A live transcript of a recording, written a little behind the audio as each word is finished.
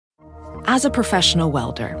As a professional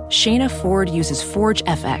welder, Shayna Ford uses Forge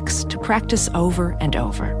FX to practice over and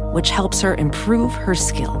over, which helps her improve her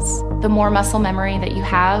skills. The more muscle memory that you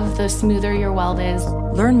have, the smoother your weld is.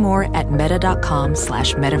 Learn more at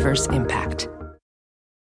meta.com/metaverseimpact.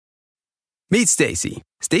 Meet Stacy.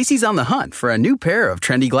 Stacy's on the hunt for a new pair of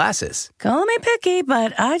trendy glasses. Call me picky,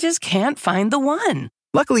 but I just can't find the one.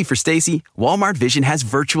 Luckily for Stacy, Walmart Vision has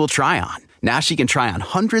virtual try-on. Now she can try on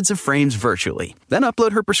hundreds of frames virtually, then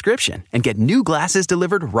upload her prescription and get new glasses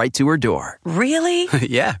delivered right to her door. Really?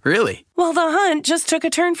 Yeah, really. Well, the hunt just took a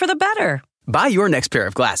turn for the better. Buy your next pair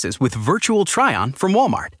of glasses with virtual try-on from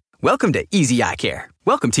Walmart. Welcome to Easy Eye Care.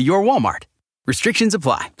 Welcome to your Walmart. Restrictions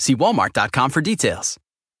apply. See walmart.com for details.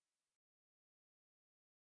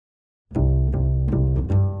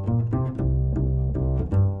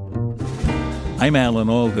 I'm Alan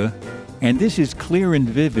Alda, and this is Clear and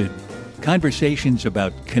Vivid, conversations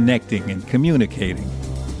about connecting and communicating.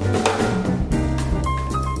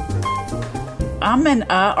 And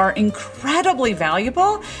are incredibly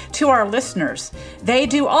valuable to our listeners. They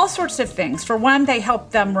do all sorts of things. For one, they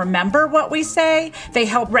help them remember what we say. They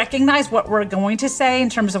help recognize what we're going to say in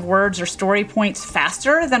terms of words or story points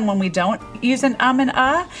faster than when we don't use an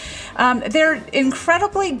and They're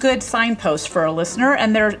incredibly good signposts for a listener,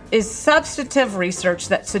 and there is substantive research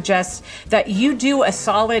that suggests that you do a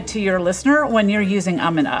solid to your listener when you're using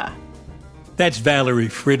and That's Valerie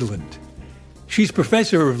Fridland. She's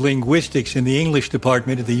professor of linguistics in the English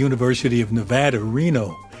department at the University of Nevada,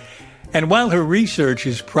 Reno. And while her research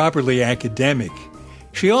is properly academic,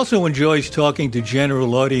 she also enjoys talking to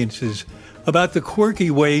general audiences about the quirky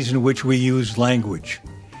ways in which we use language.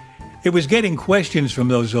 It was getting questions from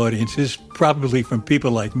those audiences, probably from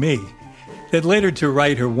people like me, that led her to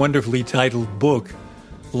write her wonderfully titled book,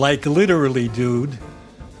 Like Literally Dude,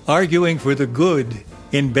 Arguing for the Good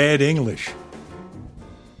in Bad English.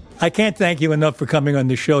 I can't thank you enough for coming on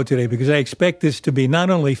the show today because I expect this to be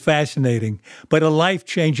not only fascinating, but a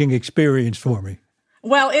life-changing experience for me.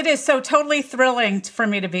 Well, it is so totally thrilling for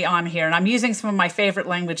me to be on here, and I'm using some of my favorite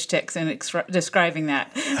language tics in describing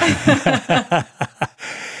that.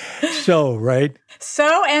 So, right?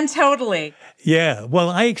 So and totally. Yeah.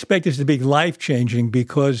 Well, I expect this to be life-changing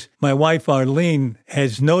because my wife, Arlene,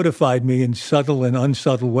 has notified me in subtle and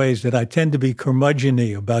unsubtle ways that I tend to be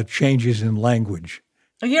curmudgeon-y about changes in language.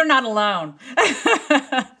 You're not alone.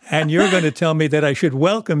 And you're going to tell me that I should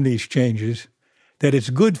welcome these changes, that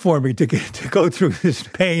it's good for me to go through this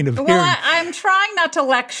pain of hearing. Well, I'm trying not to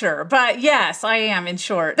lecture, but yes, I am, in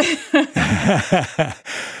short.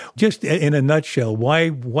 Just in a nutshell,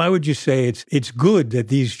 why would you say it's good that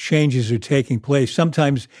these changes are taking place,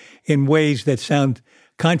 sometimes in ways that sound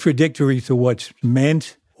contradictory to what's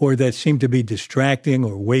meant, or that seem to be distracting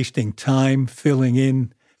or wasting time filling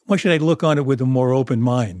in? Why should I look on it with a more open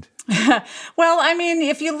mind? Well, I mean,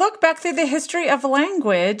 if you look back through the history of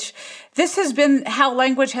language, this has been how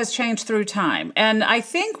language has changed through time. And I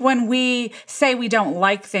think when we say we don't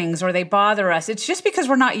like things or they bother us, it's just because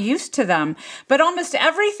we're not used to them. But almost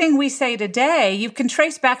everything we say today, you can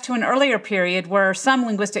trace back to an earlier period where some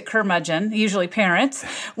linguistic curmudgeon, usually parents,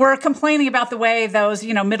 were complaining about the way those,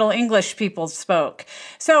 Middle English people spoke.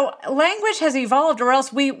 So language has evolved, or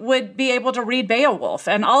else we would be able to read Beowulf.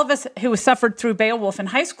 And all of us who suffered through Beowulf in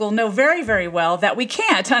high school know very, very well that we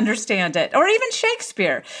can't understand it, or even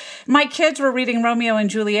Shakespeare. My kids were reading Romeo and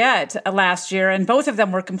Juliet last year, and both of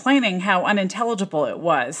them were complaining how unintelligible it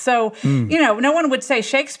was. So, no one would say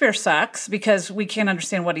Shakespeare sucks because we can't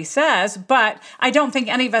understand what he says, but I don't think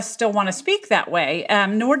any of us still want to speak that way,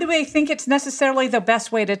 nor do we think it's necessarily the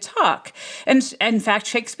best way to talk. And in fact,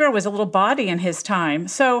 Shakespeare was a little bawdy in his time.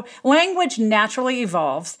 So language naturally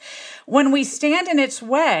evolves. When we stand in its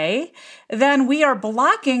way, then we are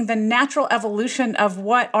blocking the natural evolution of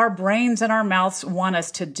what our brains and our mouths want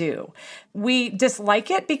us to do. We dislike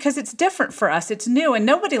it because it's different for us. It's new, and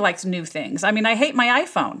nobody likes new things. I mean, I hate my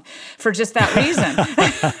iPhone for just that reason.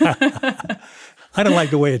 I don't like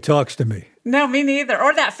the way it talks to me. No, me neither.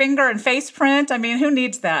 Or that finger and face print. I mean, who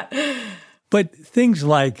needs that? But things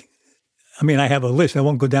like, I have a list. I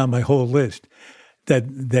won't go down my whole list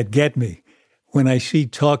that get me. When I see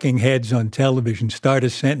talking heads on television start a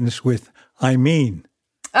sentence with, I mean.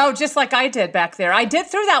 Oh, just like I did back there. I did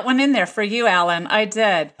throw that one in there for you, Alan. I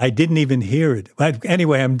did. I didn't even hear it. But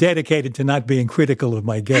anyway, I'm dedicated to not being critical of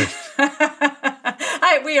my guests.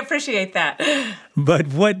 We appreciate that. But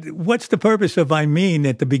what's the purpose of I mean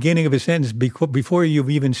at the beginning of a sentence before you've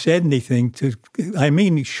even said anything? I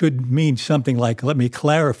mean should mean something like, let me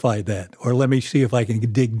clarify that, or let me see if I can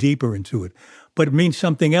dig deeper into it. But it means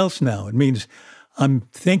something else now. It means I'm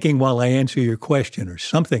thinking while I answer your question or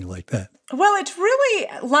something like that. Well, it's really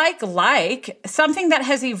like something that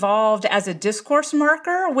has evolved as a discourse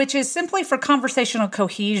marker, which is simply for conversational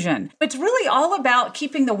cohesion. It's really all about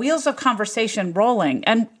keeping the wheels of conversation rolling.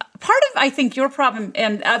 And part of, I think, your problem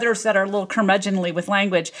and others that are a little curmudgeonly with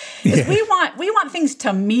language is we want things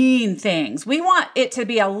to mean things. We want it to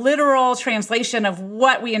be a literal translation of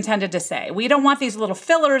what we intended to say. We don't want these little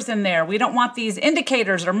fillers in there. We don't want these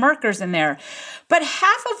indicators or markers in there. But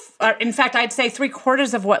in fact, I'd say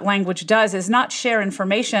 3/4 of what language does is not share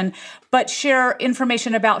information, but share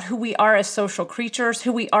information about who we are as social creatures,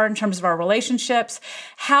 who we are in terms of our relationships,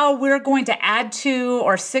 how we're going to add to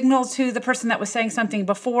or signal to the person that was saying something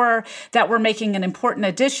before that we're making an important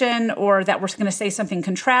addition, or that we're going to say something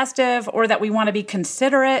contrastive, or that we want to be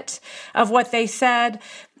considerate of what they said.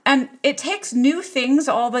 And it takes new things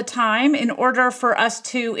all the time in order for us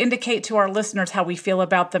to indicate to our listeners how we feel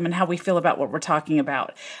about them and how we feel about what we're talking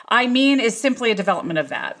about. I mean is simply a development of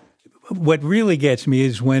that. What really gets me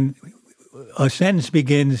is when a sentence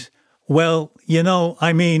begins, well,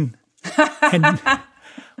 I mean, and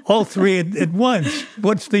all three at once.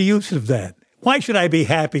 What's the use of that? Why should I be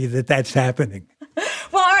happy that that's happening?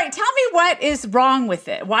 Well, all right, tell me what is wrong with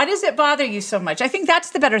it. Why does it bother you so much? I think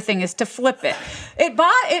that's the better thing, is to flip it.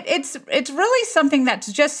 It's really something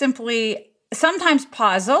that's just simply sometimes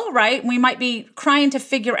puzzle, right? We might be trying to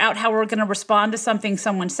figure out how we're going to respond to something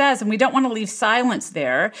someone says, and we don't want to leave silence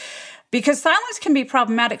there. Because silence can be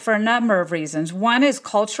problematic for a number of reasons. One is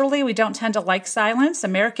culturally, we don't tend to like silence.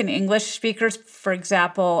 American English speakers, for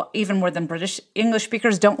example, even more than British English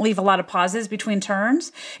speakers, don't leave a lot of pauses between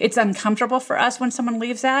turns. It's uncomfortable for us when someone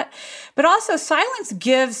leaves that. But also, silence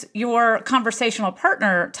gives your conversational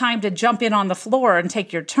partner time to jump in on the floor and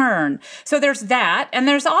take your turn. So there's that. And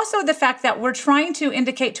there's also the fact that we're trying to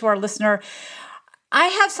indicate to our listener, I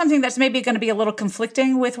have something that's maybe going to be a little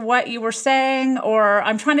conflicting with what you were saying, or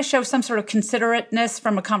I'm trying to show some sort of considerateness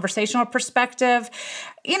from a conversational perspective.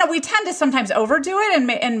 We tend to sometimes overdo it,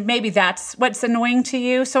 and maybe that's what's annoying to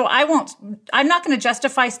you. So I'm not going to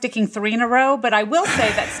justify sticking 3 in a row, but I will say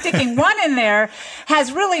that sticking 1 in there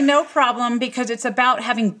has really no problem, because it's about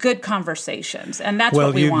having good conversations, and that's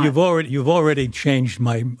what we want. You've already changed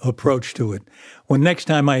my approach to it. When next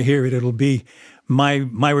time I hear it, it'll be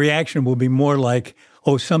my reaction will be more like,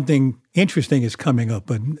 oh, something interesting is coming up,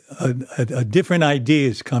 a different idea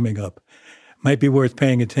is coming up. Might be worth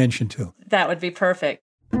paying attention to. That would be perfect.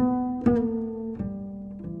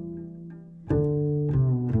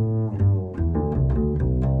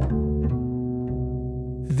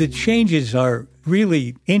 The changes are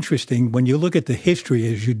really interesting when you look at the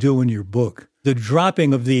history, as you do in your book. The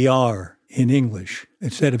dropping of the R in English,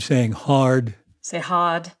 instead of saying hard, say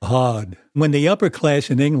hard. Hard. When the upper class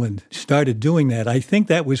in England started doing that, I think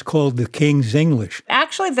that was called the King's English.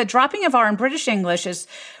 Actually, the dropping of R in British English is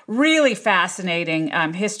really fascinating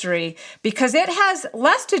history, because it has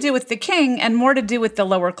less to do with the king and more to do with the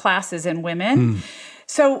lower classes and women.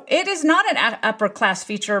 So it is not an upper class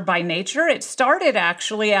feature by nature. It started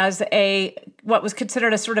actually as what was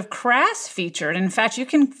considered a sort of crass feature. And in fact, you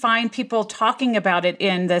can find people talking about it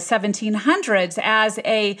in the 1700s as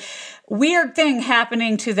a weird thing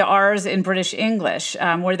happening to the R's in British English,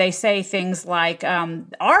 where they say things like,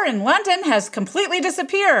 R in London has completely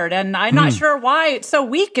disappeared, and I'm not sure why it's so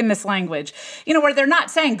weak in this language, where they're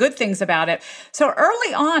not saying good things about it. So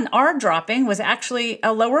early on, R dropping was actually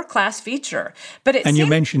a lower class feature. And you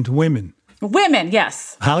mentioned women. Women,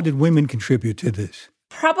 yes. How did women contribute to this?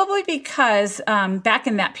 Probably because back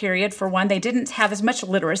in that period, for one, they didn't have as much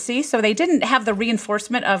literacy, so they didn't have the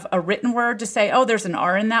reinforcement of a written word to say, oh, there's an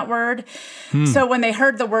R in that word. So when they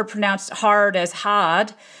heard the word pronounced hard as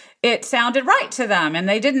hard, it sounded right to them, and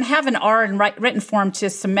they didn't have an R in written form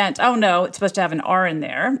to cement, oh, no, it's supposed to have an R in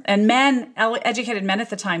there. And educated men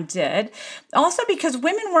at the time did. Also because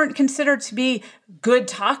women weren't considered to be good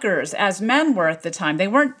talkers as men were at the time. They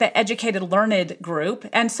weren't the educated, learned group.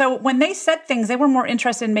 And so when they said things, they were more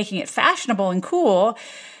interested in making it fashionable and cool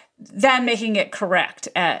than making it correct.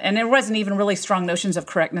 And there wasn't even really strong notions of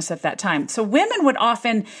correctness at that time. So women would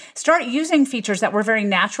often start using features that were very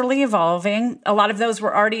naturally evolving. A lot of those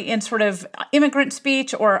were already in sort of immigrant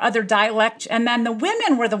speech or other dialect. And then the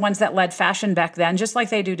women were the ones that led fashion back then, just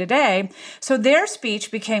like they do today. So their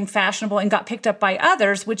speech became fashionable and got picked up by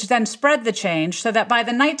others, which then spread the change, so that by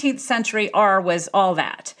the 19th century, R was all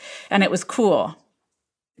that. And it was cool.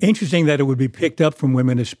 Interesting that it would be picked up from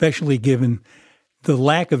women, especially given the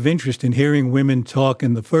lack of interest in hearing women talk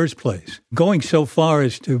in the first place, going so far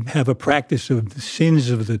as to have a practice of the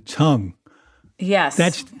sins of the tongue. Yes.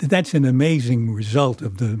 That's an amazing result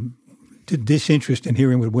of the disinterest in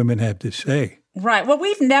hearing what women have to say. Right. Well,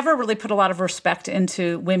 we've never really put a lot of respect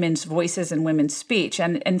into women's voices and women's speech.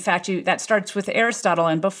 And in fact, that starts with Aristotle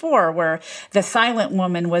and before, where the silent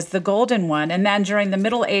woman was the golden one. And then during the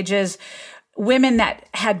Middle Ages, women that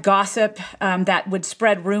had gossip, that would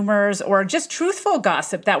spread rumors, or just truthful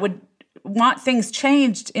gossip that would want things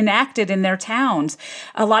changed, enacted in their towns.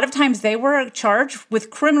 A lot of times they were charged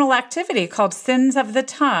with criminal activity called sins of the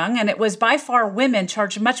tongue, and it was by far women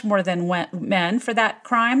charged much more than men for that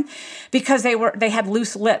crime because they had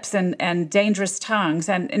loose lips and dangerous tongues.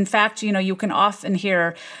 And in fact, you can often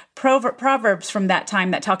hear proverbs from that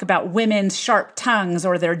time that talk about women's sharp tongues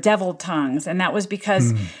or their devil tongues, and that was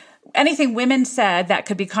because anything women said that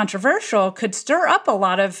could be controversial could stir up a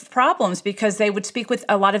lot of problems because they would speak with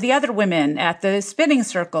a lot of the other women at the spinning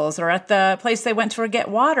circles or at the place they went to get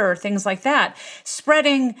water or things like that,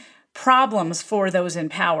 spreading problems for those in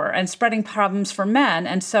power and spreading problems for men.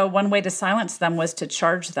 And so one way to silence them was to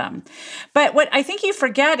charge them. But what I think you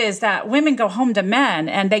forget is that women go home to men,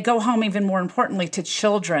 and they go home even more importantly to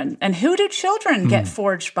children. And who do children get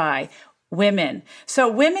forged by? Women. So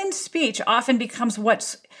women's speech often becomes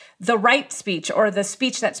what's the right speech or the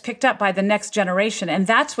speech that's picked up by the next generation. And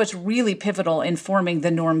that's what's really pivotal in forming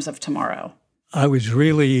the norms of tomorrow. I was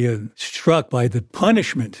really struck by the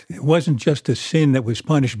punishment. It wasn't just a sin that was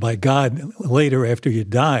punished by God later after you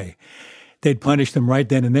die. They'd punish them right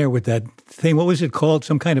then and there with that thing. What was it called?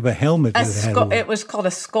 Some kind of a helmet. It was called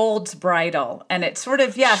a scold's bridle. And it's sort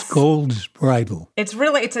of, yes. Scold's bridle. It's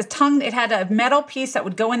a tongue. It had a metal piece that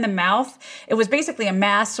would go in the mouth. It was basically a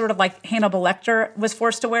mask, sort of like Hannibal Lecter was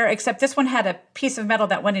forced to wear, except this one had a piece of metal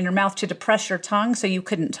that went in your mouth to depress your tongue so you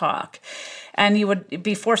couldn't talk. And you would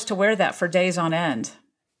be forced to wear that for days on end.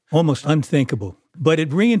 Almost unthinkable. But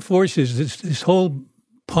it reinforces this whole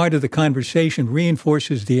part of the conversation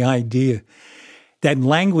reinforces the idea that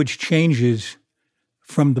language changes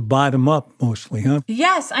from the bottom up mostly, huh?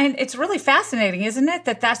 Yes, it's really fascinating, isn't it,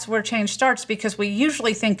 that that's where change starts, because we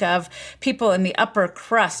usually think of people in the upper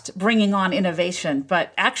crust bringing on innovation,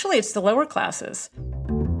 but actually it's the lower classes.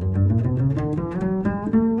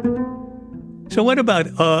 So what about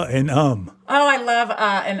and Oh, I love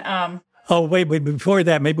and Oh, wait, before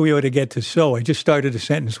that, maybe we ought to get to so. I just started a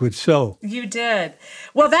sentence with so. You did.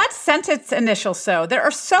 Well, that's sentence initial so. There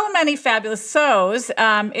are so many fabulous so's.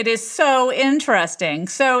 It is so interesting.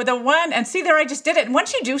 So the one, and see there, I just did it. And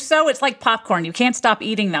once you do so, it's like popcorn. You can't stop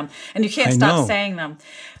eating them, and you can't stop saying them.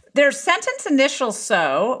 There's sentence initial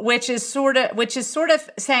so, which is sort of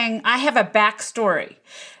saying, I have a backstory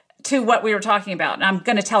to what we were talking about, and I'm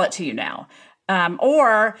going to tell it to you now.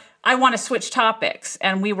 Or I want to switch topics,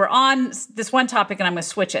 and we were on this one topic, and I'm going to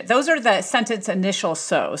switch it. Those are the sentence initial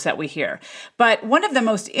so's that we hear. But one of the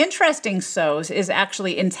most interesting so's is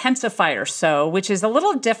actually intensifier so, which is a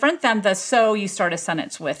little different than the so you start a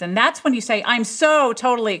sentence with. And that's when you say, I'm so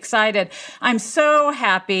totally excited. I'm so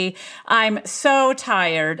happy. I'm so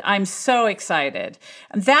tired. I'm so excited.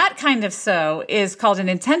 That kind of so is called an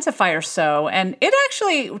intensifier so. And it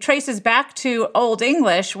actually traces back to Old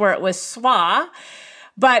English, where it was swa,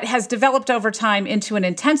 but has developed over time into an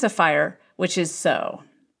intensifier, which is so.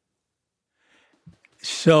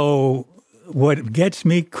 So what gets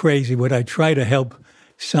me crazy, what I try to help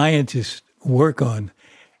scientists work on,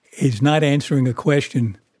 is not answering a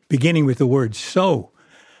question beginning with the word so,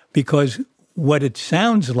 because what it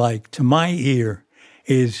sounds like to my ear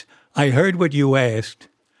is, I heard what you asked.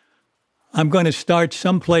 I'm going to start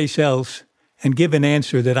someplace else and give an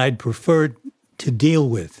answer that I'd prefer to deal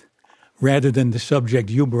with, rather than the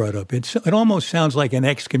subject you brought up. It almost sounds like an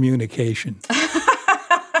excommunication.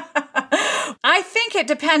 I think it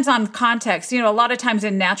depends on context. A lot of times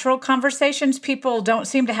in natural conversations, people don't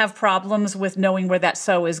seem to have problems with knowing where that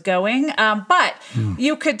so is going. But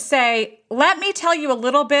you could say, let me tell you a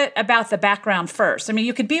little bit about the background first. I mean,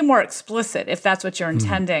 you could be more explicit if that's what you're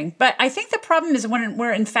intending. But I think the problem is when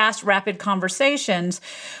we're in fast, rapid conversations,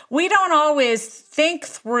 we don't always think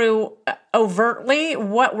through overtly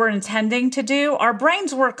what we're intending to do. Our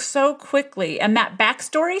brains work so quickly, and that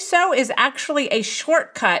backstory so is actually a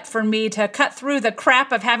shortcut for me to cut through the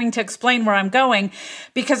crap of having to explain where I'm going,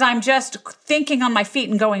 because I'm just thinking on my feet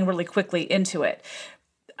and going really quickly into it.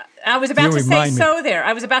 I was about to say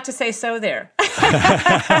so there.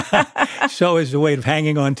 So is the way of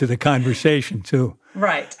hanging on to the conversation, too.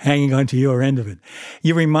 Right. Hanging on to your end of it.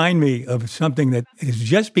 You remind me of something that is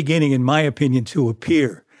just beginning, in my opinion, to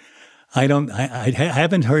appear. I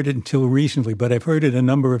haven't heard it until recently, but I've heard it a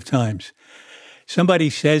number of times.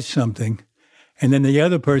 Somebody says something, and then the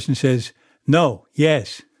other person says, no,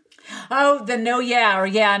 yes. Oh, the no, yeah, or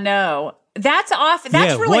yeah, no. That's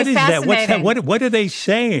really fascinating. What are they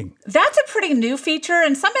saying? That's a pretty new feature,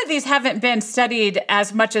 and some of these haven't been studied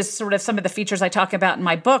as much as sort of some of the features I talk about in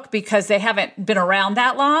my book because they haven't been around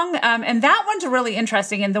that long. And that one's really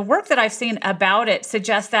interesting, and the work that I've seen about it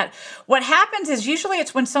suggests that what happens is usually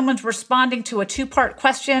it's when someone's responding to a two-part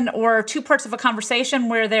question or two parts of a conversation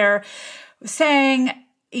where they're saying,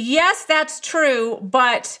 yes, that's true,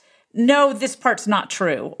 but no, this part's not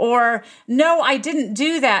true. Or, no, I didn't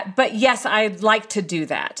do that, but yes, I'd like to do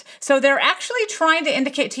that. So they're actually trying to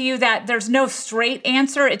indicate to you that there's no straight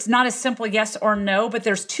answer. It's not a simple yes or no, but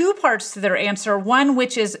there's two parts to their answer, one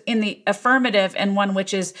which is in the affirmative and one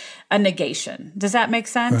which is a negation. Does that make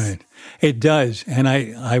sense? Right. It does. And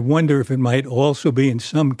I wonder if it might also be in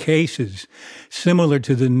some cases similar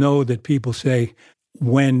to the no that people say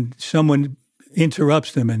when someone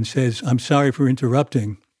interrupts them and says, I'm sorry for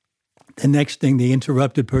interrupting. The next thing the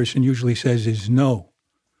interrupted person usually says is no.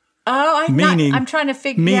 Oh, I'm trying to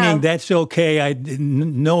figure out. Meaning that's okay.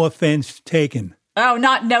 No offense taken. Oh,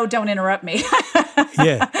 not no, don't interrupt me.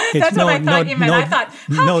 Yeah. That's what I thought you meant. I thought,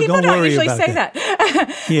 people don't usually say that.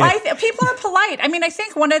 Yeah. People are polite. I mean, I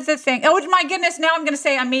think one of the things, oh my goodness, now I'm going to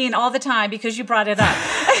say I mean all the time because you brought it up.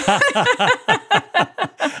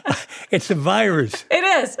 It's a virus. It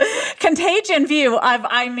is. Contagion view of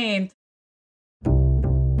I mean.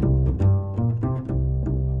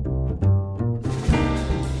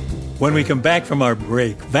 When we come back from our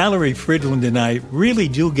break, Valerie Fridland and I really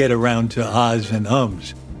do get around to ahs and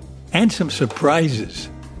ums, and some surprises.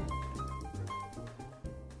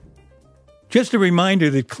 Just a reminder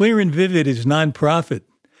that Clear and Vivid is nonprofit,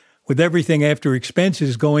 with everything after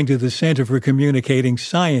expenses going to the Center for Communicating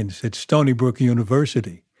Science at Stony Brook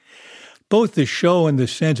University. Both the show and the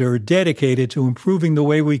center are dedicated to improving the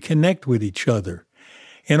way we connect with each other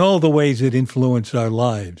in all the ways that influence our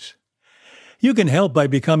lives. You can help by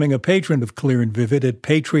becoming a patron of Clear and Vivid at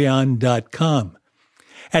patreon.com.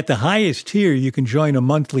 At the highest tier, you can join a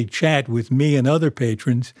monthly chat with me and other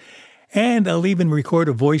patrons, and I'll even record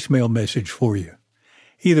a voicemail message for you.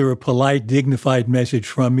 Either a polite, dignified message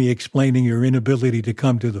from me explaining your inability to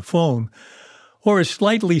come to the phone, or a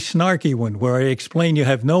slightly snarky one where I explain you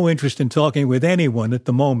have no interest in talking with anyone at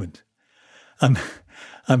the moment. I'm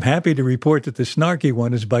happy to report that the snarky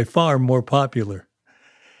one is by far more popular.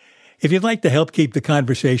 If you'd like to help keep the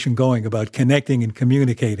conversation going about connecting and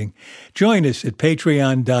communicating, join us at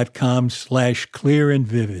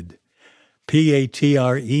patreon.com/clearandvivid.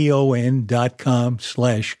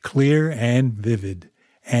 patreon.com/clearandvivid.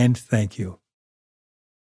 And thank you.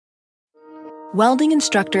 Welding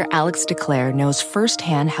instructor Alex DeClaire knows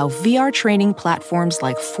firsthand how VR training platforms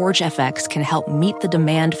like ForgeFX can help meet the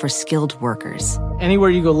demand for skilled workers. Anywhere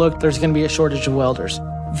you go look, there's going to be a shortage of welders.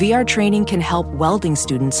 VR training can help welding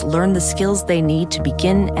students learn the skills they need to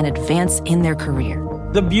begin and advance in their career.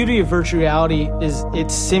 The beauty of virtual reality is it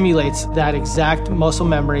simulates that exact muscle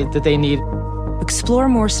memory that they need. Explore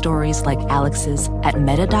more stories like Alex's at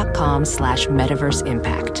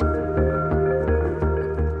meta.com/metaverseimpact.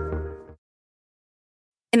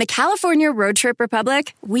 In the California Road Trip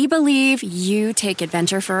Republic, we believe you take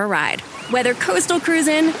adventure for a ride. Whether coastal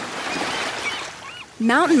cruising,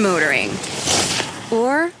 mountain motoring,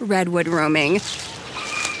 or redwood roaming,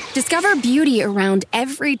 discover beauty around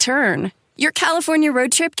every turn. Your California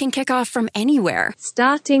road trip can kick off from anywhere.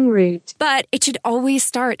 Starting route. But it should always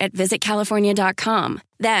start at visitcalifornia.com.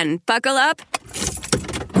 Then buckle up,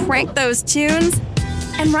 crank those tunes,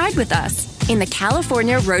 and ride with us in the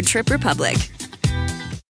California Road Trip Republic.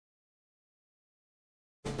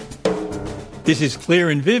 This is Clear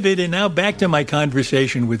and Vivid, and now back to my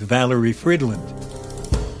conversation with Valerie Fridland.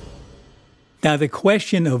 Now, the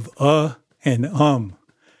question of and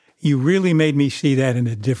you really made me see that in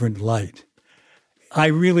a different light. I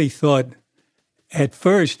really thought at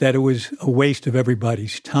first that it was a waste of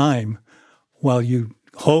everybody's time while you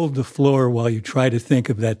hold the floor, while you try to think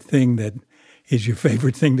of that thing that is your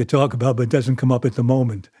favorite thing to talk about but doesn't come up at the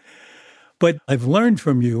moment. But I've learned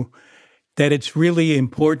from you that it's really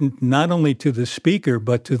important not only to the speaker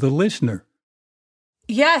but to the listener.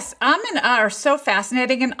 Yes, and are so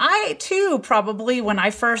fascinating. And I, too, probably when I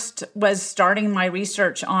first was starting my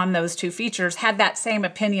research on those two features, had that same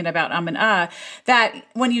opinion about and that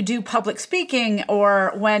when you do public speaking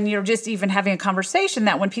or when you're just even having a conversation,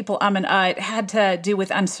 that when people and it had to do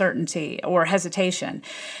with uncertainty or hesitation.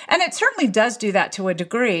 And it certainly does do that to a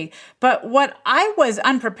degree. But what I was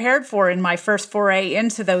unprepared for in my first foray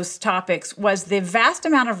into those topics was the vast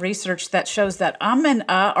amount of research that shows that and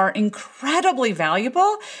are incredibly valuable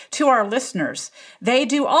valuable to our listeners. They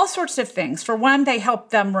do all sorts of things. For one, they help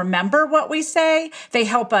them remember what we say. They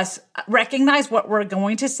help us recognize what we're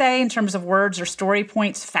going to say in terms of words or story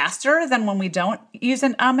points faster than when we don't use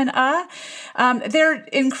an and They're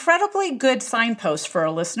incredibly good signposts for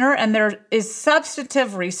a listener, and there is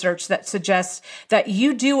substantive research that suggests that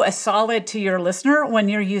you do a solid to your listener when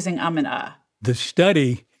you're using and The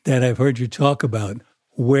study that I've heard you talk about,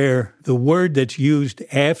 where the word that's used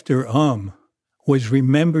after was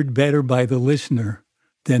remembered better by the listener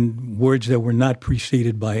than words that were not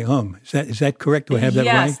preceded by Is that correct? Do I have that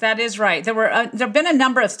right? Yes, that is right. There have been a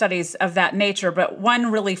number of studies of that nature, but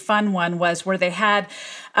one really fun one was where they had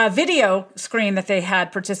a video screen that they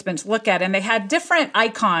had participants look at, and they had different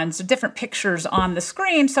icons, different pictures on the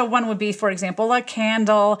screen. So one would be, for example, a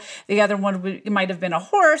candle. The other one might have been a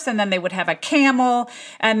horse, and then they would have a camel,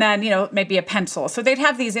 and then, maybe a pencil. So they'd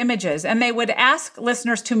have these images, and they would ask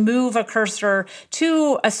listeners to move a cursor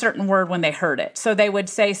to a certain word when they heard it. So they would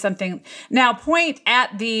say something, now point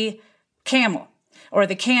at the camel or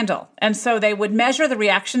the candle. And so they would measure the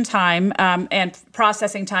reaction time and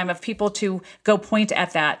processing time of people to go point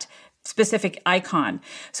at that specific icon.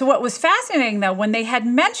 So what was fascinating, though, when they had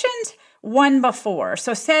mentioned one before,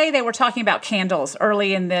 so say they were talking about candles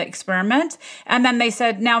early in the experiment, and then they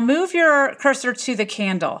said, now move your cursor to the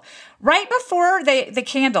candle. Right before the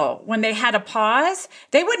candle, when they had a pause,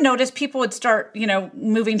 they would notice people would start,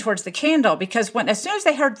 moving towards the candle, because as soon as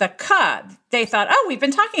they heard the "ka," they thought, oh, we've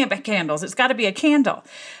been talking about candles. It's got to be a candle.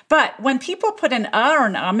 But when people put an or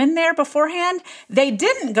an in there beforehand, they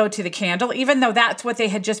didn't go to the candle, even though that's what they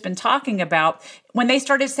had just been talking about. When they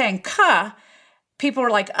started saying "ka," people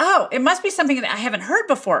were like, oh, it must be something that I haven't heard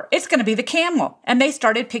before. It's going to be the camel. And they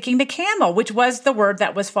started picking the camel, which was the word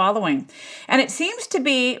that was following. And it seems to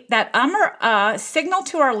be that or signal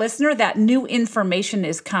to our listener that new information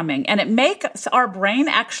is coming. And it makes our brain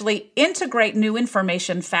actually integrate new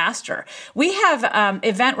information faster. We have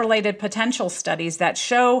event-related potential studies that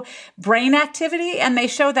show brain activity, and they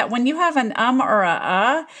show that when you have an or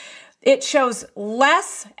a, it shows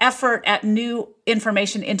less effort at new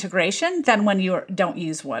information integration than when you don't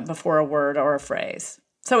use one before a word or a phrase.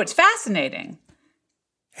 So it's fascinating.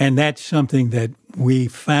 And that's something that we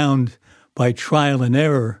found by trial and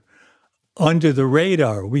error under the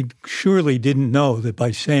radar. We surely didn't know that by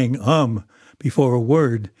saying before a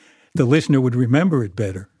word, the listener would remember it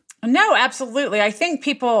better. No, absolutely. I think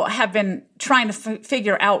people have been trying to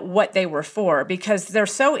figure out what they were for, because they're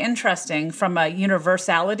so interesting from a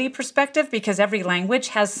universality perspective, because every language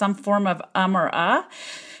has some form of or a.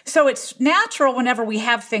 So it's natural whenever we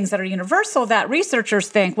have things that are universal that researchers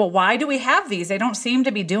think, well, why do we have these? They don't seem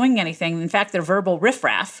to be doing anything. In fact, they're verbal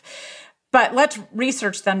riffraff. But let's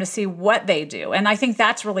research them to see what they do. And I think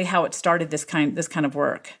that's really how it started, this kind of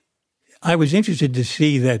work. I was interested to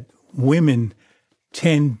see that women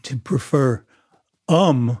tend to prefer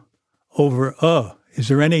over Is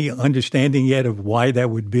there any understanding yet of why that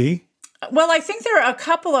would be? Well, I think there are a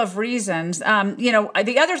couple of reasons.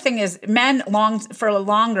 The other thing is men for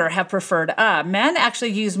longer have preferred Men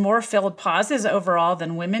actually use more filled pauses overall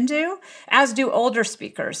than women do, as do older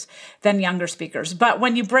speakers than younger speakers. But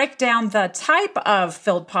when you break down the type of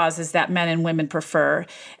filled pauses that men and women prefer,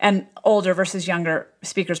 and older versus younger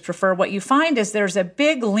speakers prefer, what you find is there's a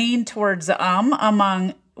big lean towards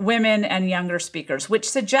among women and younger speakers, which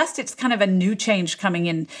suggests it's kind of a new change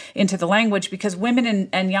coming into the language, because women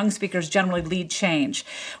and young speakers generally lead change.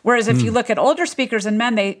 Whereas if you look at older speakers and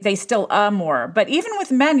men, they still more. But even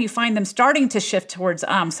with men, you find them starting to shift towards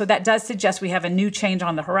So that does suggest we have a new change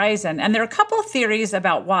on the horizon. And there are a couple of theories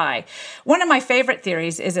about why. One of my favorite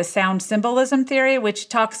theories is a sound symbolism theory, which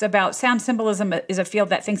talks about sound symbolism is a field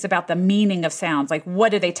that thinks about the meaning of sounds. Like, what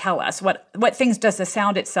do they tell us? What things does the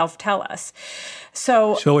sound itself tell us?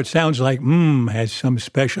 So it sounds like has some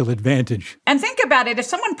special advantage. And think about it. If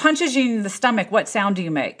someone punches you in the stomach, what sound do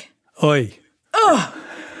you make? Oi. Ugh.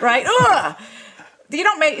 Right? Ugh. You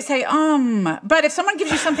don't say, But if someone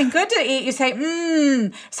gives you something good to eat, you say,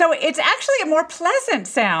 So it's actually a more pleasant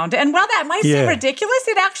sound. And while that might seem ridiculous,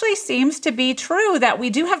 it actually seems to be true that we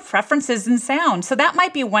do have preferences in sound. So that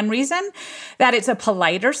might be one reason that it's a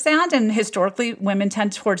politer sound. And historically, women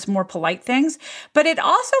tend towards more polite things. But it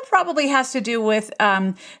also probably has to do with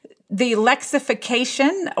the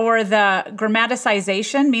lexification or the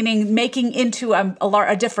grammaticization, meaning making into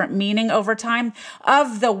a different meaning over time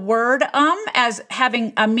of the word as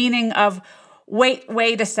having a meaning of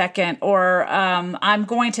wait a second, or I'm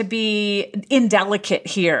going to be indelicate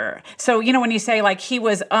here. So, when you say like he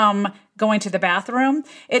was going to the bathroom.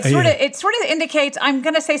 It sort of indicates I'm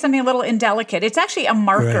going to say something a little indelicate. It's actually a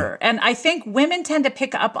marker. Right. And I think women tend to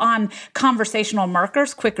pick up on conversational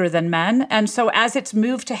markers quicker than men. And so as it's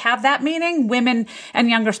moved to have that meaning, women and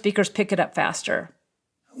younger speakers pick it up faster.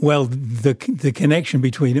 Well, the connection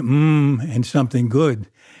between and something good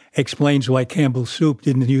explains why Campbell's Soup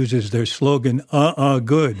didn't use as their slogan,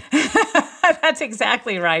 good. That's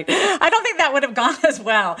exactly right. I don't think that would have gone as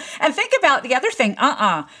well. And think about the other thing,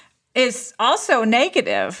 is also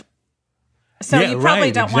negative. So you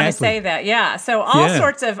probably don't want to say that. Yeah. So all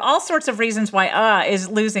sorts of reasons why is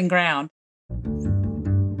losing ground.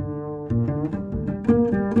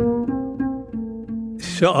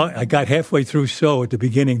 So I got halfway through at the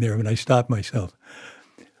beginning there and I stopped myself.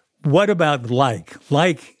 What about like?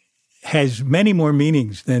 Like has many more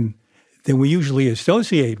meanings than we usually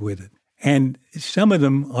associate with it. And some of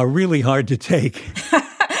them are really hard to take.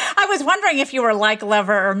 I was wondering if you were like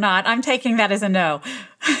lover or not. I'm taking that as a no.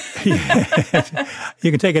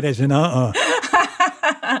 You can take it as an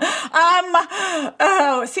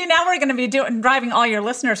See, now we're going to be driving all your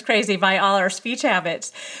listeners crazy by all our speech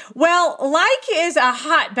habits. Well, like is a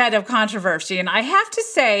hotbed of controversy. And I have to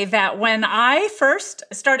say that when I first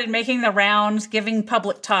started making the rounds, giving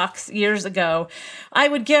public talks years ago, I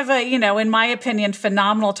would give in my opinion,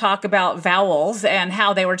 phenomenal talk about vowels and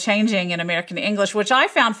how they were changing in American English, which I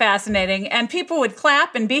found fascinating. And people would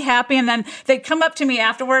clap and be happy. And then they'd come up to me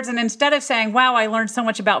afterwards. And instead of saying, wow, I learned so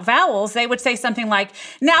much about vowels, they would say something like,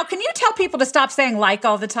 now, can you tell people to stop saying like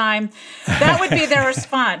all the time? That would be their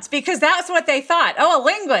response, because that's what they thought. Oh, a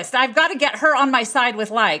linguist, I've got to get her on my side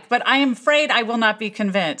with like, but I am afraid I will not be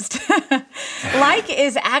convinced. Like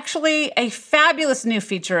is actually a fabulous new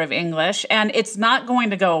feature of English, and it's not going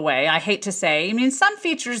to go away, I hate to say. I mean, some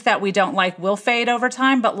features that we don't like will fade over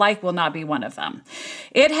time, but like will not be one of them.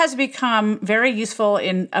 It has become very useful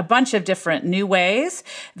in a bunch of different new ways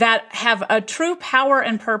that have a true power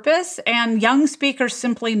and purpose, and young speakers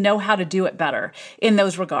simply know how to do it better in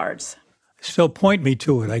those regards. So point me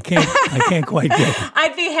to it. I can't quite get it.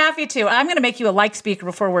 I'd be happy to. I'm going to make you a like speaker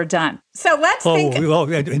before we're done. So let's think.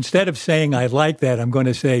 Instead of saying I like that, I'm going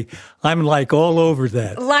to say I'm like all over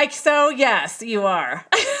that. Like so, yes, you are.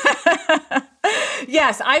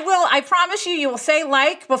 Yes, I will. I promise you will say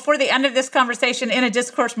like before the end of this conversation in a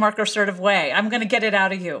discourse marker sort of way. I'm going to get it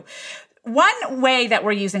out of you. One way that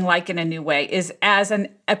we're using like in a new way is as an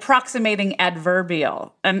approximating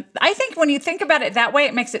adverbial. And I think when you think about it that way,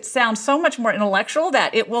 it makes it sound so much more intellectual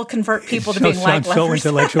that it will convert people to being like lovers. So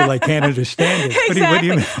intellectual I can't understand it. Exactly. What do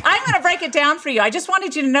you mean? I'm going to break it down for you. I just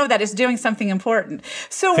wanted you to know that it's doing something important.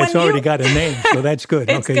 So it's already got a name, so that's good.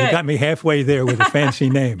 Okay, good. You got me halfway there with a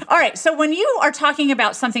fancy name. All right, so when you are talking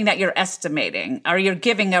about something that you're estimating or you're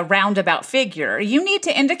giving a roundabout figure, you need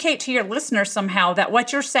to indicate to your listener somehow that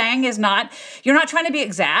what you're saying is you're not trying to be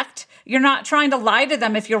exact. You're not trying to lie to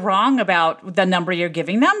them if you're wrong about the number you're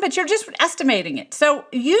giving them, but you're just estimating it. So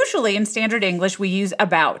usually in standard English, we use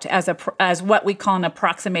about as what we call an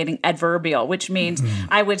approximating adverbial, which means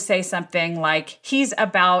I would say something like, he's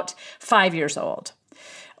about 5 years old,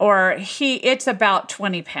 or it's about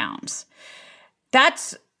 20 pounds.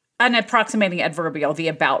 That's an approximating adverbial, the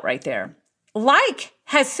about right there. Like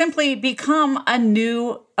has simply become a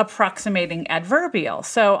new approximating adverbial.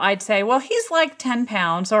 So I'd say, well, he's like 10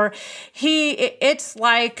 pounds, or it's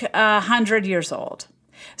like 100 years old.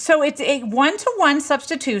 So it's a one-to-one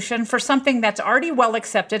substitution for something that's already well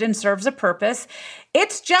accepted and serves a purpose.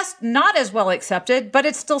 It's just not as well accepted, but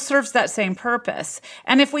it still serves that same purpose.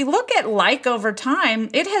 And if we look at like over time,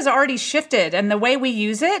 it has already shifted, and the way we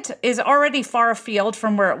use it is already far afield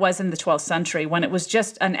from where it was in the 12th century, when it was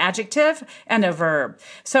just an adjective and a verb.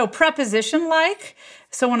 So preposition like,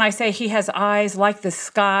 so when I say he has eyes like the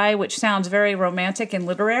sky, which sounds very romantic and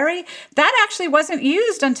literary, that actually wasn't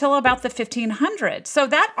used until about the 1500s. So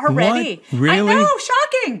that already... What? Really? I know,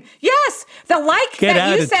 shocking. Yes, the like Get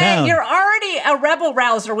that you say, town. You're already a rebel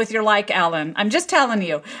rouser with your like, Alan. I'm just telling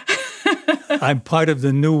you. I'm part of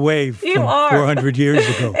the new wave from You are. 400 years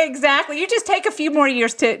ago. Exactly. You just take a few more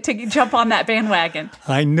years to jump on that bandwagon.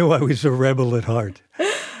 I knew I was a rebel at heart.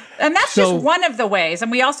 And that's just one of the ways.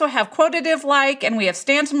 And we also have quotative like, and we have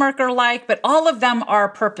stance marker like, but all of them are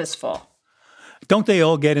purposeful. Don't they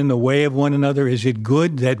all get in the way of one another? Is it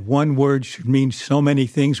good that one word should mean so many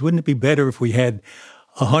things? Wouldn't it be better if we had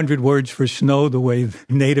 100 words for snow the way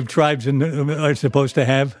native tribes are supposed to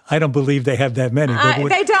have? I don't believe they have that many.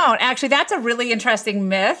 They don't. Actually, that's a really interesting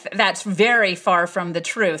myth that's very far from the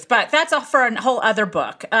truth. But that's for a whole other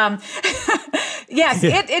book. Yes,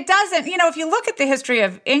 yeah. It doesn't. If you look at the history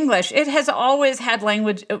of English, it has always had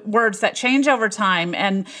language words that change over time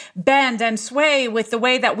and bend and sway with the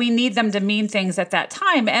way that we need them to mean things at that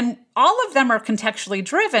time. And all of them are contextually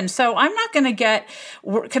driven. So I'm not going to get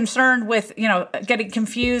concerned with, getting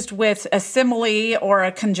confused with a simile or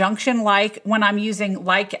a conjunction like when I'm using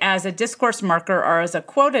like as a discourse marker or as a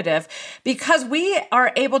quotative, because we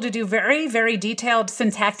are able to do very, very detailed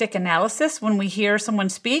syntactic analysis when we hear someone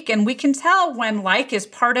speak. And we can tell when like is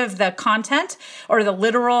part of the content or the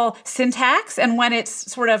literal syntax and when it's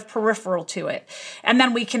sort of peripheral to it. And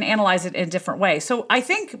then we can analyze it in a different way. So I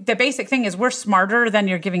think the basic thing is we're smarter than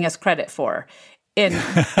you're giving us credit for in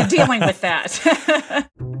dealing with that.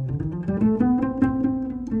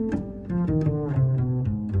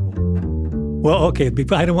 Well, okay,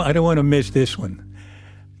 I don't want to miss this one.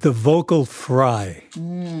 The vocal fry.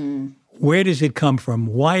 Where does it come from?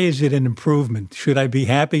 Why is it an improvement? Should I be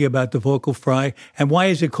happy about the vocal fry? And why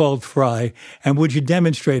is it called fry? And would you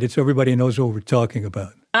demonstrate it so everybody knows what we're talking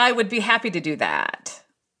about? I would be happy to do that.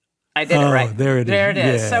 I did it right. There it is. There it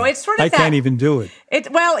is. Yeah. So it's sort of I can't even do it.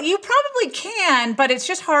 Well, you probably can, but it's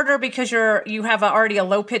just harder because you have already a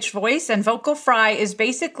low-pitched voice, and vocal fry is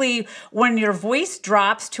basically when your voice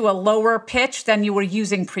drops to a lower pitch than you were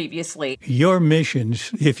using previously. Your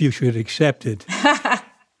missions, if you should accept it,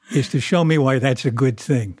 is to show me why that's a good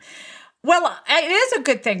thing. Well, it is a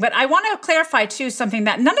good thing, but I want to clarify, too, something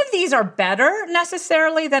that none of these are better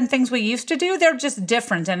necessarily than things we used to do. They're just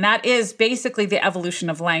different, and that is basically the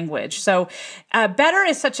evolution of language. So better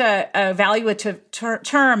is such a evaluative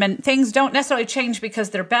term, and things don't necessarily change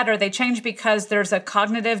because they're better. They change because there's a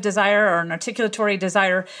cognitive desire or an articulatory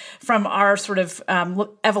desire from our sort of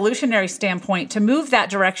evolutionary standpoint to move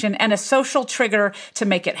that direction and a social trigger to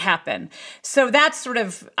make it happen. So that's sort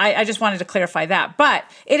of, I just wanted to clarify that. But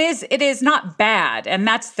it is not bad, and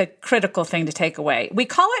that's the critical thing to take away. We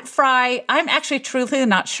call it fry. I'm actually truly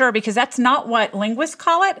not sure because that's not what linguists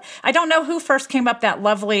call it. I don't know who first came up that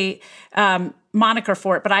lovely moniker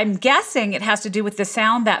for it, but I'm guessing it has to do with the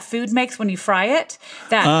sound that food makes when you fry it,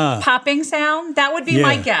 that popping sound. That would be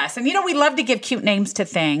my guess. And, we love to give cute names to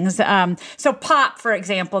things. So pop, for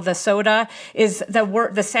example, the soda is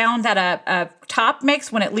the sound that a top makes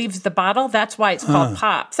when it leaves the bottle. That's why it's called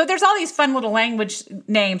pop. So there's all these fun little language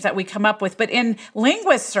names that we come up with. But in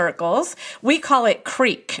linguist circles, we call it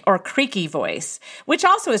creak or creaky voice, which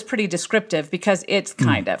also is pretty descriptive because it's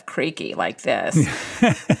kind of creaky like this.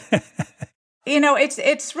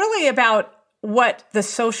 It's really about what the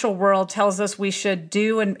social world tells us we should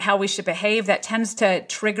do and how we should behave that tends to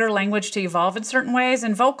trigger language to evolve in certain ways.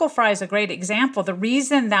 And vocal fry is a great example. The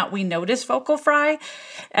reason that we notice vocal fry,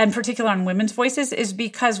 and particularly on women's voices, is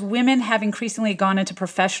because women have increasingly gone into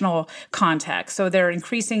professional context. So they're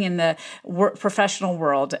increasing in the professional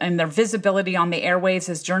world, and their visibility on the airwaves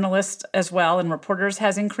as journalists as well and reporters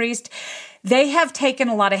has increased. They have taken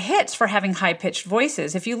a lot of hits for having high-pitched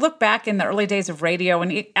voices. If you look back in the early days of radio,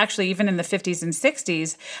 and actually even in the 50s and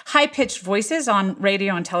 60s, high-pitched voices on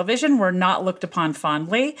radio and television were not looked upon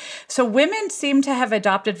fondly. So women seem to have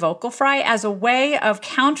adopted vocal fry as a way of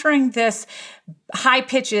countering this high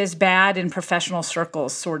pitch is bad in professional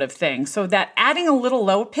circles sort of thing. So that adding a little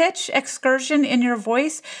low pitch excursion in your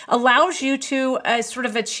voice allows you to sort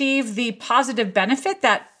of achieve the positive benefit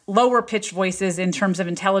that lower pitched voices in terms of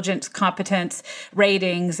intelligence, competence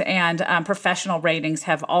ratings, and professional ratings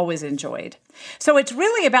have always enjoyed. So it's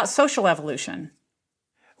really about social evolution.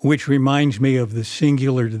 Which reminds me of the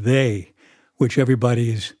singular they, which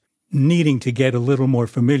everybody is needing to get a little more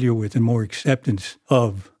familiar with and more acceptance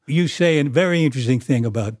of. You say a very interesting thing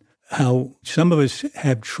about how some of us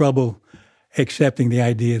have trouble accepting the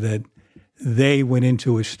idea that they went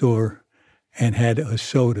into a store and had a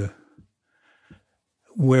soda.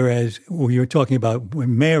 Whereas you're talking about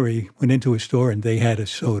when Mary went into a store and they had a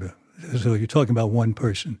soda. So you're talking about one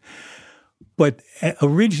person. But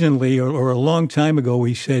originally, or a long time ago,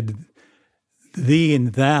 we said thee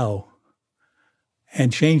and thou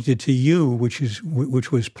and changed it to you, which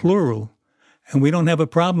was plural. And we don't have a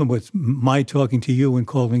problem with my talking to you and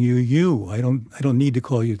calling you you. I don't need to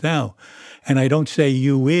call you thou. And I don't say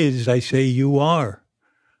you is, I say you are.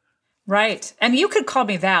 Right. And you could call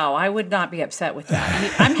me thou. I would not be upset with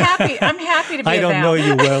that. I'm happy to be I a thou. don't know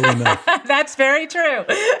you well enough. That's very true.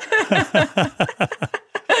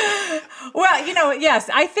 Well, yes,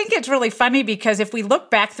 I think it's really funny because if we look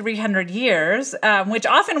back 300 years, which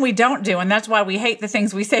often we don't do, and that's why we hate the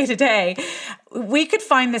things we say today, we could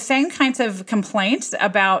find the same kinds of complaints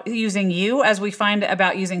about using you as we find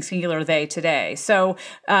about using singular they today. So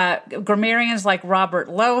grammarians like Robert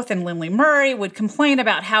Loth and Lindley Murray would complain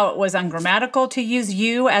about how it was ungrammatical to use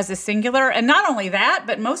you as a singular. And not only that,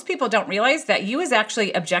 but most people don't realize that you is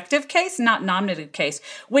actually objective case, not nominative case,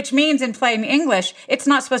 which means in plain English, it's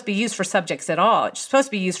not supposed to be used for subjects at all. It's supposed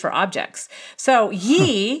to be used for objects. So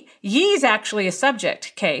ye is actually a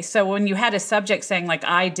subject case. So when you had a subject saying like,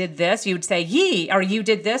 I did this, you would say ye, or you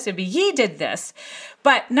did this, it'd be ye did this.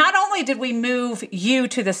 But not only did we move you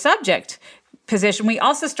to the subject position, we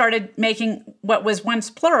also started making what was once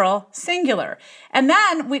plural singular. And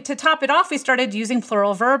then to top it off, we started using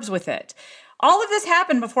plural verbs with it. All of this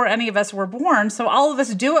happened before any of us were born, so all of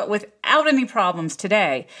us do it without any problems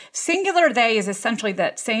today. Singular they is essentially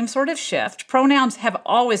that same sort of shift. Pronouns have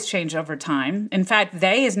always changed over time. In fact,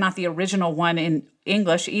 they is not the original one in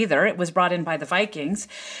English either. It was brought in by the Vikings.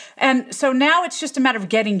 And so now it's just a matter of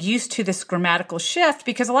getting used to this grammatical shift,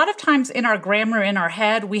 because a lot of times in our grammar, in our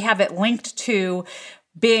head, we have it linked to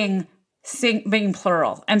being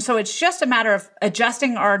plural. And so it's just a matter of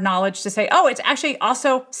adjusting our knowledge to say, oh, it's actually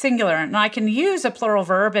also singular. And I can use a plural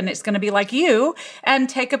verb and it's going to be like you, and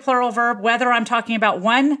take a plural verb whether I'm talking about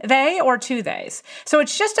one they or two theys. So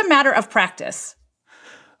it's just a matter of practice.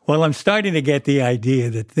 Well, I'm starting to get the idea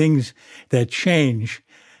that things that change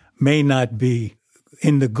may not be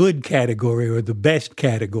in the good category or the best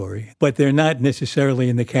category, but they're not necessarily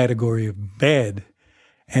in the category of bad.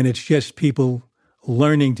 And it's just people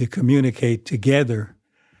learning to communicate together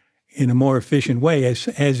in a more efficient way.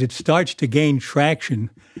 As it starts to gain traction,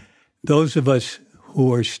 those of us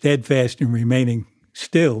who are steadfast in remaining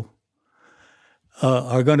still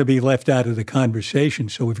are going to be left out of the conversation.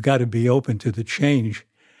 So we've got to be open to the change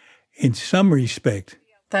in some respect.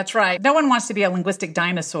 That's right. No one wants to be a linguistic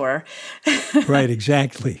dinosaur. Right,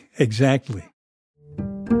 exactly.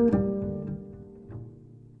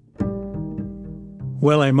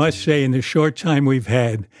 Well, I must say, in the short time we've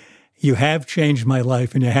had, you have changed my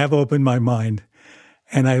life and you have opened my mind.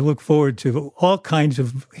 And I look forward to all kinds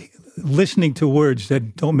of listening to words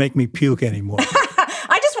that don't make me puke anymore.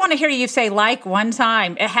 I just want to hear you say like one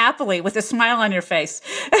time, happily, with a smile on your face.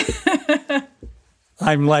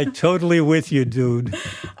 I'm like totally with you, dude.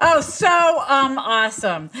 Oh, so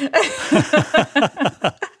awesome.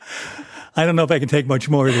 I don't know if I can take much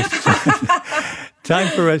more of this. Time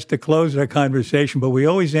for us to close our conversation, but we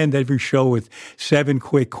always end every show with 7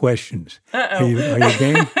 quick questions. Uh-oh. Are you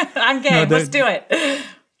game? I'm game. Let's do it.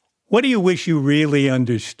 What do you wish you really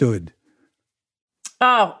understood?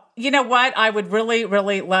 Oh, you know what? I would really,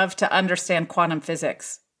 really love to understand quantum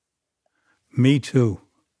physics. Me too.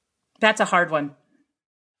 That's a hard one.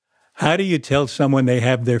 How do you tell someone they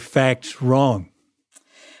have their facts wrong?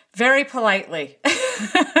 Very politely.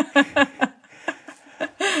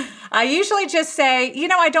 I usually just say,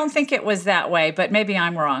 I don't think it was that way, but maybe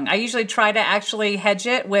I'm wrong. I usually try to actually hedge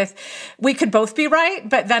it with, we could both be right,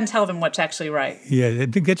 but then tell them what's actually right. Yeah,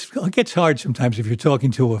 it gets hard sometimes if you're talking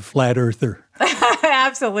to a flat earther.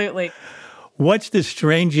 Absolutely. What's the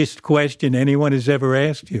strangest question anyone has ever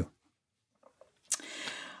asked you?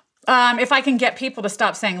 If I can get people to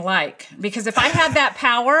stop saying like, because if I had that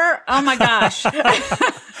power, oh my gosh.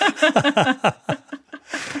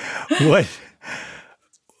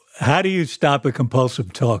 How do you stop a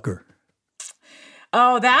compulsive talker?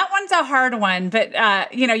 Oh, that one's a hard one. But,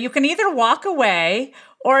 you can either walk away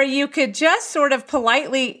or you could just sort of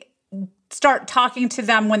politely start talking to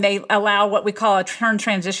them when they allow what we call a turn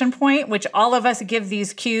transition point, which all of us give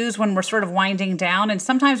these cues when we're sort of winding down. And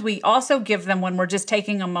sometimes we also give them when we're just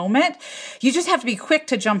taking a moment. You just have to be quick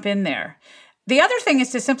to jump in there. The other thing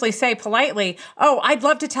is to simply say politely, oh, I'd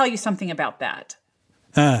love to tell you something about that.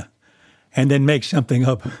 And then make something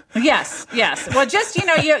up. Yes. Well, just,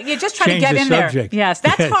 you just try Change to get the in subject. there. Yes,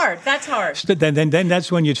 that's hard. That's hard. Then that's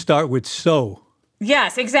when you start with so.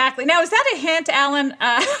 Yes, exactly. Now, is that a hint, Alan?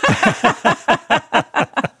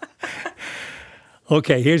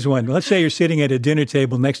 Okay, here's one. Let's say you're sitting at a dinner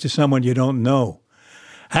table next to someone you don't know.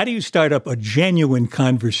 How do you start up a genuine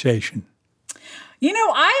conversation?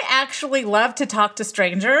 I actually love to talk to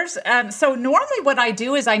strangers. So normally what I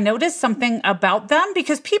do is I notice something about them,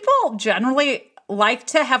 because people generally like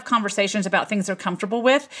to have conversations about things they're comfortable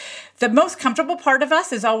with. The most comfortable part of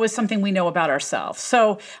us is always something we know about ourselves.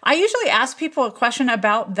 So I usually ask people a question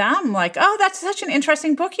about them, like, oh, that's such an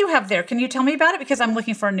interesting book you have there. Can you tell me about it? Because I'm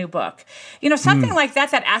looking for a new book. Something like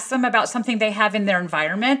that asks them about something they have in their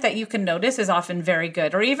environment that you can notice is often very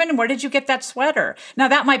good. Or even, where did you get that sweater? Now,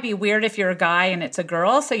 that might be weird if you're a guy and it's a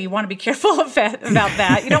girl, so you want to be careful about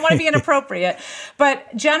that. You don't want to be inappropriate.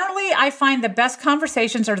 But generally, I find the best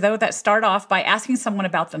conversations are those that start off by asking someone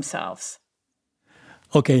about themselves.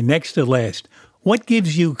 Okay, next to last. What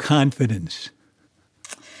gives you confidence?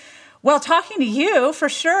 Well, talking to you, for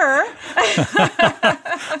sure.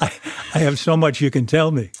 I have so much you can tell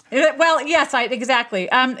me. Well, yes, exactly.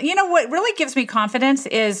 What really gives me confidence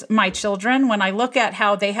is my children. When I look at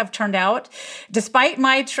how they have turned out, despite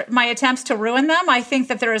my attempts to ruin them, I think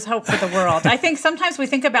that there is hope for the world. I think sometimes we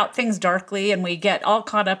think about things darkly and we get all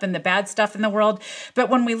caught up in the bad stuff in the world. But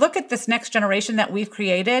when we look at this next generation that we've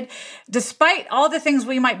created, despite all the things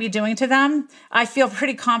we might be doing to them, I feel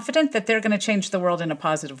pretty confident that they're going to change the world in a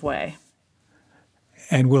positive way.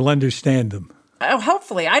 And we'll understand them. Oh,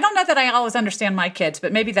 hopefully. I don't know that I always understand my kids,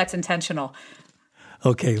 but maybe that's intentional.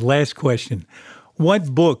 Okay, last question.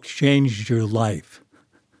 What book changed your life?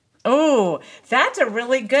 Oh, that's a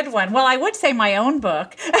really good one. Well, I would say my own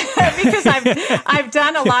book because I've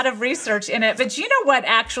done a lot of research in it. But you know what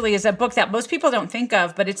actually is a book that most people don't think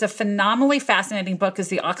of, but it's a phenomenally fascinating book, is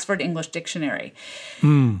the Oxford English Dictionary.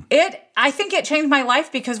 I think it changed my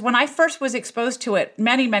life because when I first was exposed to it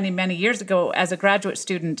many, many, many years ago as a graduate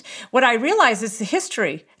student, what I realized is the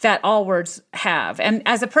history that all words have. And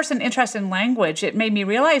as a person interested in language, it made me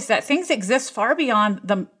realize that things exist far beyond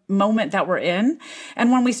the moment that we're in.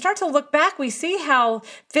 And when we start to look back, we see how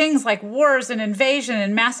things like wars and invasion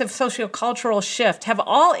and massive sociocultural shift have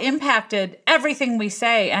all impacted everything we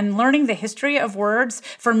say. And learning the history of words,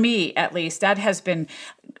 for me at least, that has been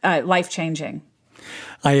life-changing.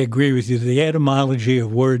 I agree with you. The etymology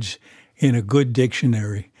of words in a good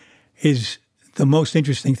dictionary is the most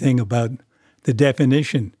interesting thing about the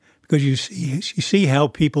definition, because you see how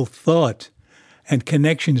people thought and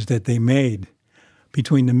connections that they made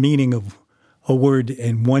between the meaning of a word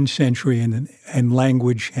in one century and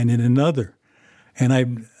language and in another. And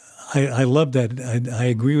I love that. I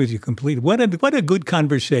agree with you completely. What a good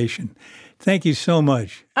conversation. Thank you so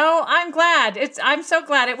much. Oh, I'm glad. I'm so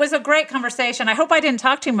glad. It was a great conversation. I hope I didn't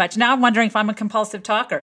talk too much. Now I'm wondering if I'm a compulsive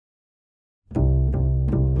talker.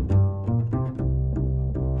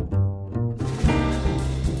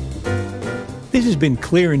 This has been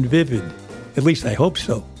Clear and Vivid. At least I hope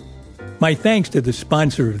so. My thanks to the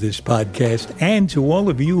sponsor of this podcast and to all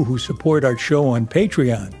of you who support our show on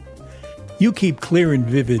Patreon. You keep Clear and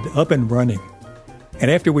Vivid up and running. And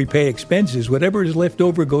after we pay expenses, whatever is left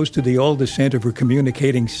over goes to the Alda Center for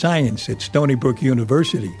Communicating Science at Stony Brook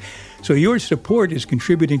University. So your support is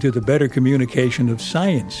contributing to the better communication of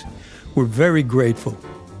science. We're very grateful.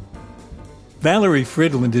 Valerie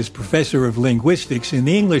Fridland is professor of linguistics in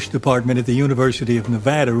the English department at the University of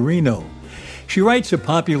Nevada, Reno. She writes a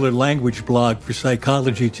popular language blog for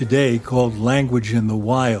Psychology Today called Language in the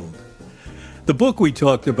Wild. The book we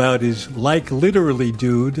talked about is Like Literally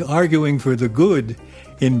Dude, Arguing for the Good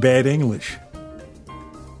in Bad English.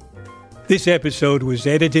 This episode was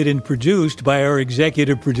edited and produced by our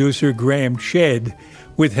executive producer, Graham Chedd,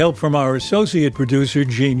 with help from our associate producer,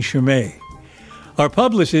 Jean Chimay. Our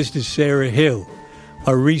publicist is Sarah Hill.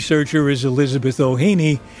 Our researcher is Elizabeth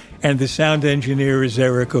O'Haney, and the sound engineer is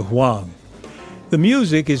Erica Huang. The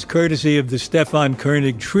music is courtesy of the Stefan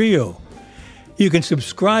Koenig Trio. You can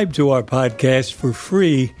subscribe to our podcast for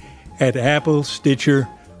free at Apple, Stitcher,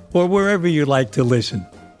 or wherever you like to listen.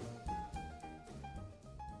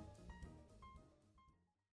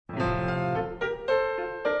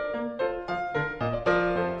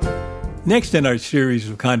 Next in our series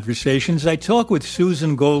of conversations, I talk with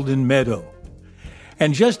Susan Golden Meadow.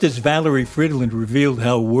 And just as Valerie Fridland revealed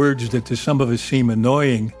how words that to some of us seem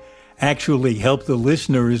annoying actually help the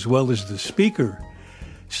listener as well as the speaker,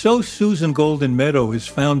 so Susan Golden Meadow has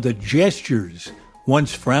found that gestures,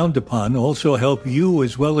 once frowned upon, also help you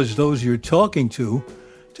as well as those you're talking to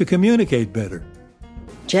communicate better.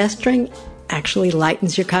 Gesturing actually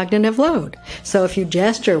lightens your cognitive load. So if you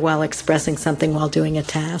gesture while expressing something while doing a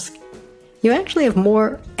task, you actually have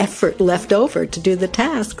more effort left over to do the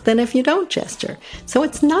task than if you don't gesture. So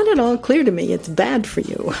it's not at all clear to me it's bad for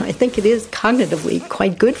you. I think it is cognitively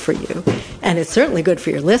quite good for you. And it's certainly good for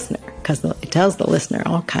your listener, because it tells the listener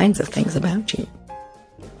all kinds of things about you.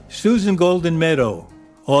 Susan Golden Meadow,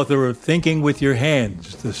 author of Thinking with Your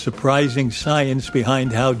Hands, the surprising science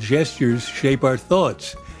behind how gestures shape our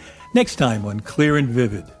thoughts. Next time on Clear and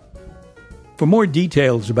Vivid. For more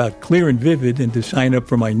details about Clear and Vivid and to sign up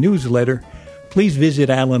for my newsletter, please visit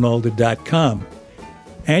alanalda.com.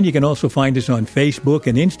 And you can also find us on Facebook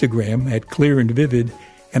and Instagram at Clear and Vivid,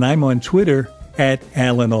 and I'm on Twitter at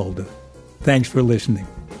Alan Alda. Thanks for listening.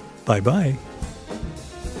 Bye-bye.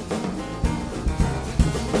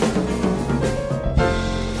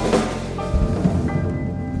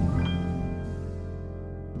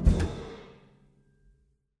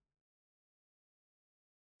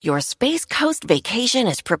 Your Space Coast vacation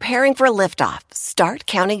is preparing for liftoff. Start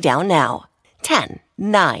counting down now. 10,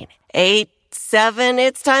 9, 8, 7.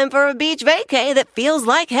 It's time for a beach vacay that feels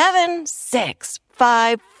like heaven. 6,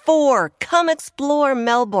 5, 4. Come explore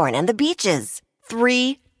Melbourne and the beaches.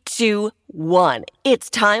 3, 2, 1. It's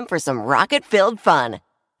time for some rocket-filled fun.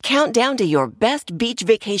 Count down to your best beach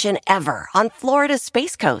vacation ever on Florida's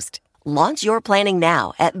Space Coast. Launch your planning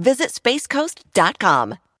now at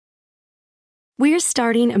visitspacecoast.com. We're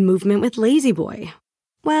starting a movement with Lazy Boy.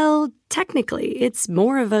 Well, technically, it's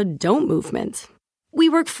more of a don't movement. We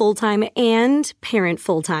work full-time and parent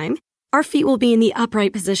full-time. Our feet will be in the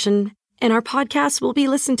upright position, and our podcast will be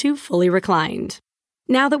listened to fully reclined.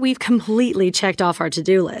 Now that we've completely checked off our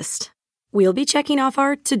to-do list, we'll be checking off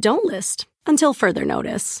our to-don't list until further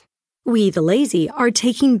notice. We, the lazy, are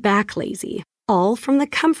taking back lazy, all from the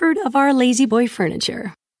comfort of our Lazy Boy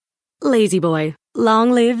furniture. Lazy Boy,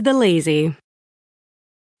 long live the lazy.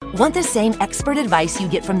 Want the same expert advice you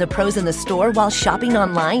get from the pros in the store while shopping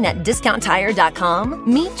online at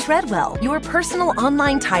DiscountTire.com? Meet Treadwell, your personal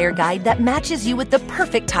online tire guide that matches you with the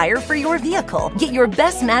perfect tire for your vehicle. Get your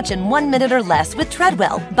best match in 1 minute or less with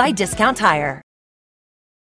Treadwell by Discount Tire.